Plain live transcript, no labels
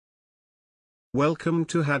Welcome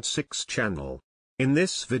to had6 channel. In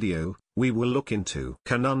this video, we will look into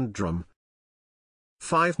conundrum.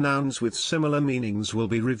 5 nouns with similar meanings will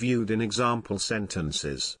be reviewed in example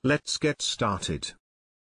sentences. Let's get started.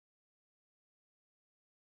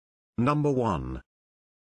 Number 1.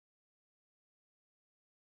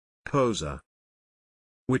 Poser.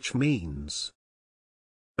 Which means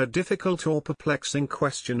a difficult or perplexing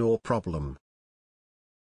question or problem.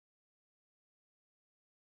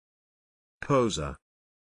 Poser.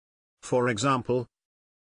 For example,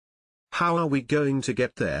 how are we going to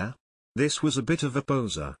get there? This was a bit of a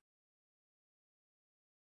poser.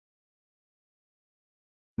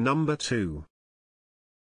 Number 2.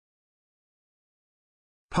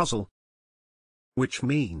 Puzzle. Which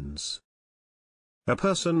means a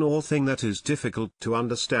person or thing that is difficult to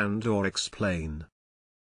understand or explain.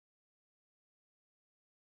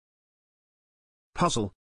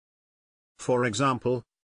 Puzzle. For example,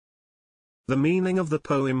 the meaning of the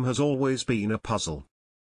poem has always been a puzzle.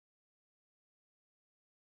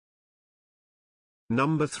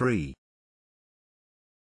 Number 3.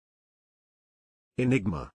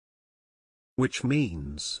 Enigma. Which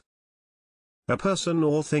means a person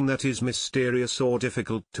or thing that is mysterious or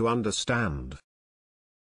difficult to understand.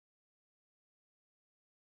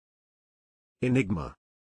 Enigma.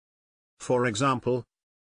 For example,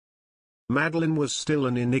 Madeline was still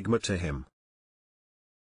an enigma to him.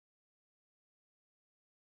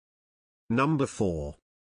 Number 4.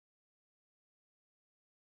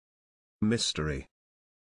 Mystery.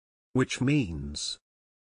 Which means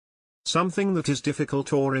something that is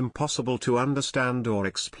difficult or impossible to understand or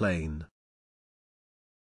explain.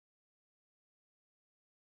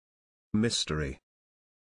 Mystery.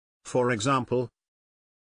 For example,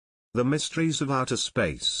 the mysteries of outer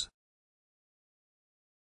space.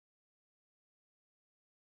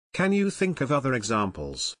 Can you think of other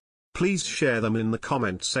examples? Please share them in the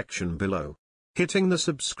comment section below. Hitting the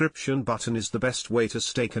subscription button is the best way to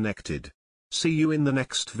stay connected. See you in the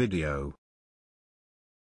next video.